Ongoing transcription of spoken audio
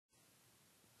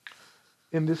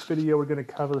In this video, we're going to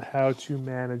cover how to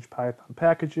manage Python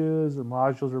packages or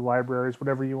modules or libraries,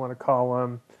 whatever you want to call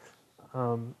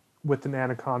them, with an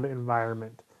Anaconda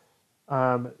environment.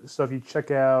 So if you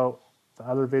check out the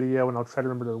other video, and I'll try to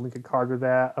remember to link a card to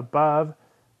that above,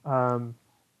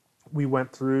 we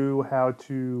went through how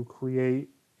to create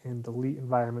and delete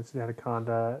environments in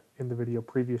Anaconda in the video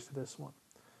previous to this one.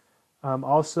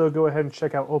 Also, go ahead and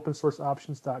check out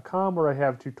opensourceoptions.com where I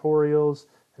have tutorials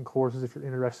and courses if you're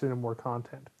interested in more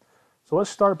content. So let's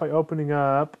start by opening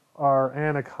up our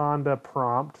Anaconda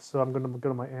prompt. So I'm going to go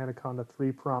to my Anaconda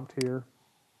 3 prompt here.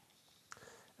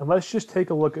 And let's just take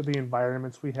a look at the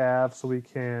environments we have so we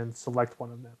can select one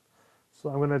of them. So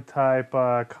I'm going to type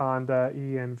conda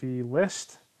env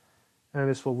list, and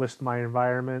this will list my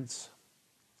environments.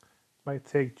 Might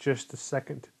take just a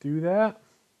second to do that.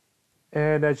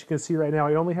 And as you can see right now,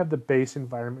 I only have the base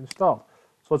environment installed.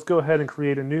 So let's go ahead and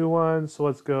create a new one. So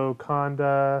let's go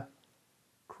conda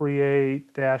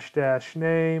create --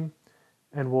 name,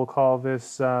 and we'll call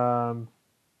this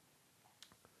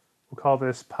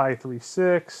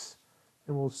pi36,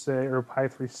 and we'll say, or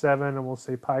pi37, and we'll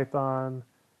say Python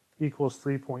equals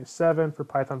 3.7 for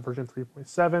Python version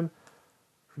 3.7.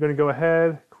 We're going to go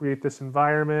ahead, create this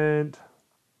environment.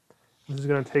 This is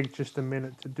going to take just a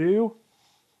minute to do.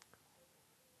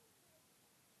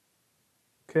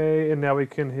 Okay, and now we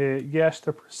can hit yes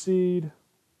to proceed.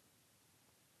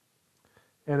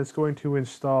 And it's going to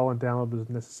install and download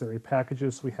the necessary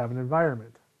packages so we have an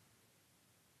environment.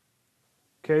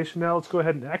 Okay, so now let's go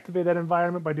ahead and activate that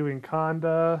environment by doing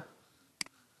conda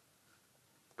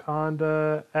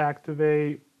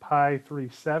activate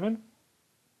pi37.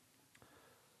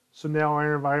 So now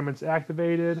our environment's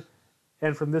activated,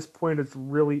 and from this point it's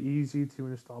really easy to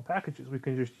install packages. We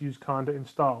can just use conda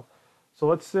install. So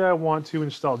let's say I want to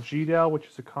install GDAL, which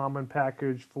is a common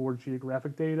package for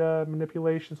geographic data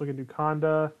manipulation. So I can do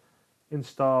conda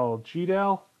install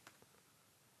GDAL,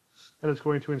 and it's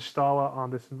going to install it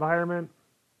on this environment.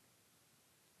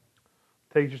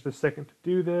 Take just a second to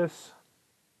do this.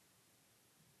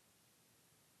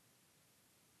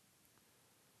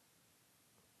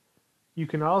 You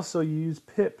can also use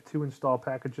pip to install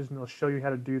packages, and I'll show you how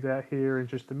to do that here in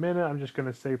just a minute. I'm just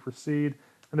going to say proceed,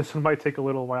 and this one might take a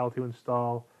little while to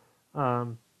install, but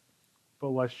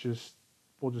we'll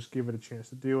just give it a chance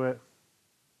to do it.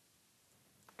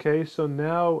 Okay, so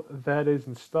now that is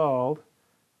installed,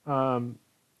 and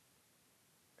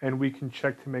we can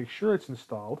check to make sure it's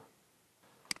installed.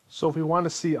 So if we want to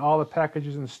see all the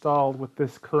packages installed with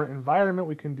this current environment,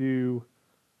 we can do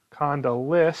conda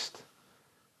list.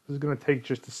 This is going to take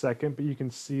just a second, but you can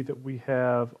see that we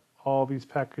have all these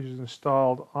packages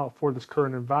installed for this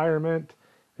current environment.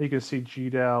 You can see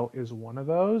GDAL is one of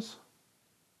those.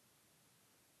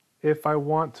 If I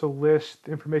want to list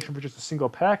information for just a single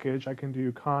package, I can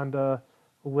do conda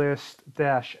list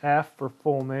 -f for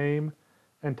full name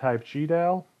and type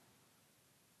GDAL.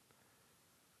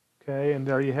 Okay, and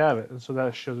there you have it. And so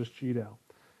that shows us GDAL.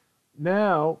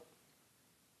 Now,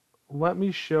 let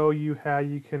me show you how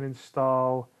you can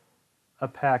install a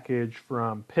package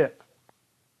from pip.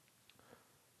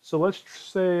 So let's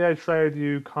say I try to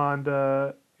do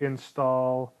conda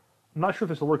install, I'm not sure if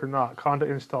this will work or not, conda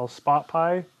install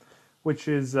SpotPy, which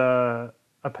is a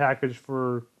package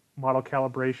for model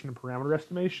calibration and parameter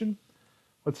estimation.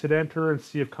 Let's hit enter and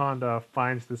see if conda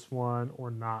finds this one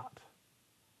or not.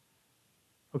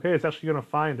 Okay, it's actually going to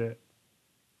find it.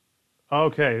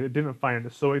 Okay, it didn't find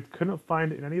it. So it couldn't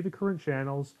find it in any of the current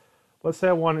channels. Let's say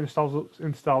I want to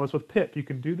install this with pip. You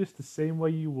can do this the same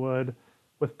way you would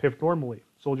with pip normally.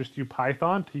 So we'll just do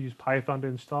Python to use Python to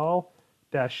install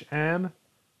 -m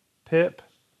pip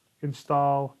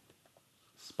install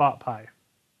SpotPy.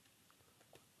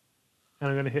 And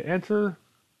I'm going to hit enter.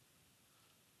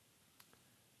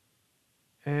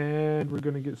 And we're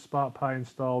going to get SpotPy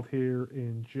installed here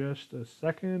in just a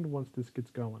second once this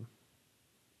gets going.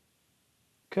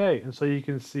 Okay, and so you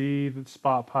can see that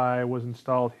SpotPy was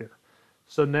installed here.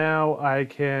 So now I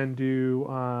can do,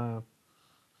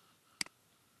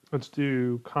 let's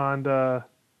do conda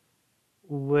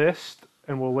list,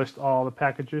 and we'll list all the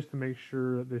packages to make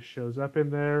sure that this shows up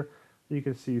in there. You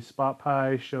can see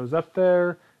SpotPy shows up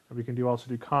there, and we can also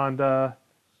do conda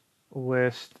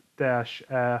list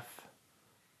 -f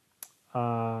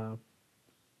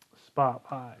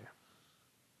SpotPy.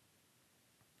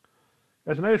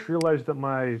 Guys, and I just realized that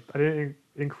I didn't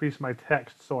increase my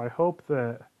text, so I hope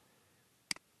that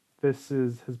this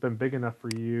has been big enough for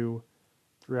you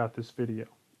throughout this video.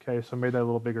 Okay, so I made that a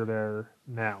little bigger there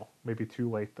now. Maybe too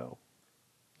late though.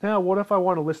 Now, what if I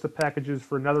want to list the packages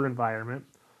for another environment?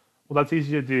 Well, that's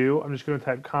easy to do. I'm just going to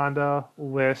type conda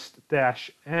list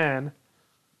 -n,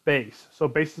 base. So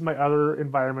base is my other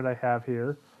environment I have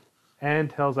here, and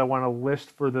tells I want a list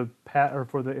for the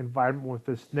for the environment with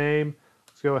this name.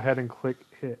 Let's go ahead and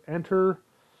hit enter.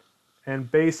 And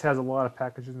base has a lot of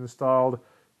packages installed.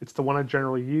 It's the one I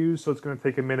generally use, so it's going to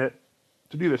take a minute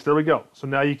to do this. There we go. So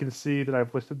now you can see that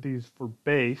I've listed these for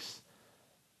base.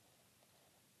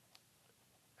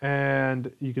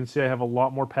 And you can see I have a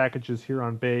lot more packages here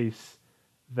on base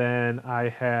than I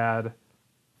had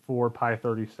for Pi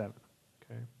 37.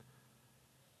 Okay.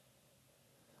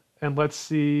 And let's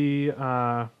see,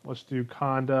 let's do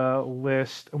Conda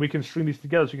List. And we can string these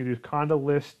together. So you can do Conda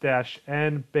List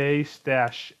 -n base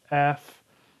 -f.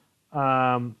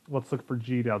 Let's look for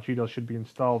GDAL. GDAL should be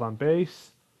installed on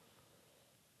base.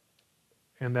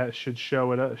 And that should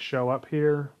show up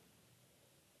here.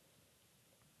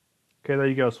 Okay, there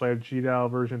you go. So I have GDAL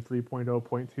version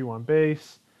 3.0.2 on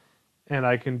base. And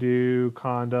I can do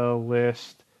Conda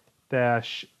List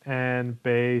 -n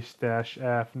base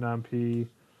 -f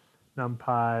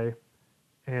numpy,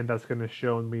 and that's going to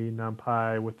show me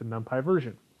numpy with the numpy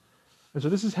version. And so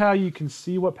this is how you can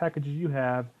see what packages you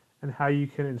have and how you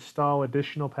can install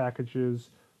additional packages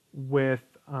with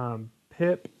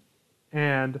pip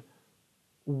and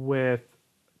with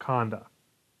Conda.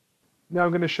 Now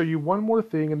I'm going to show you one more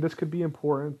thing, and this could be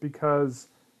important because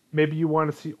maybe you want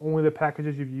to see only the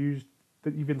packages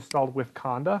that you've installed with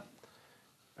Conda.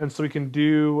 And so we can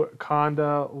do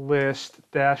Conda List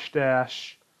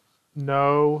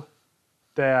 -no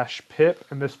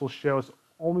 -pip, and this will show us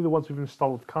only the ones we've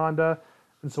installed with Conda.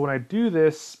 And so when I do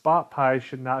this, SpotPy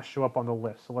should not show up on the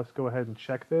list. So let's go ahead and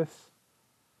check this.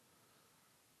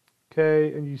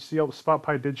 Okay, and you see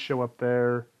SpotPy did show up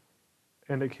there,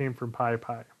 and it came from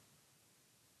PyPy.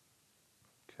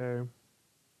 Okay.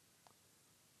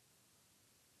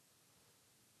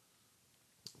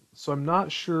 So I'm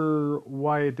not sure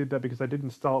why it did that because I did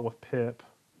install it with pip.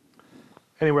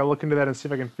 Anyway, I'll look into that and see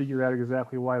if I can figure out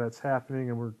exactly why that's happening,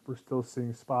 and we're still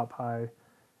seeing SpotPy.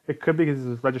 It could be because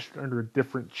it's registered under a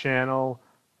different channel,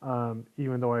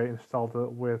 even though I installed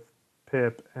it with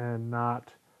pip and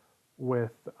not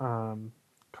with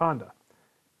Conda.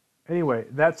 Anyway,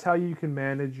 that's how you can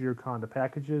manage your Conda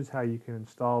packages, how you can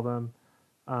install them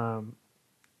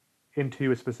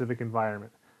into a specific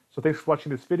environment. So thanks for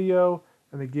watching this video,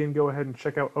 and again, go ahead and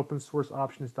check out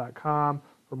opensourceoptions.com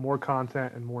for more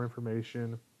content and more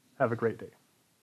information. Have a great day.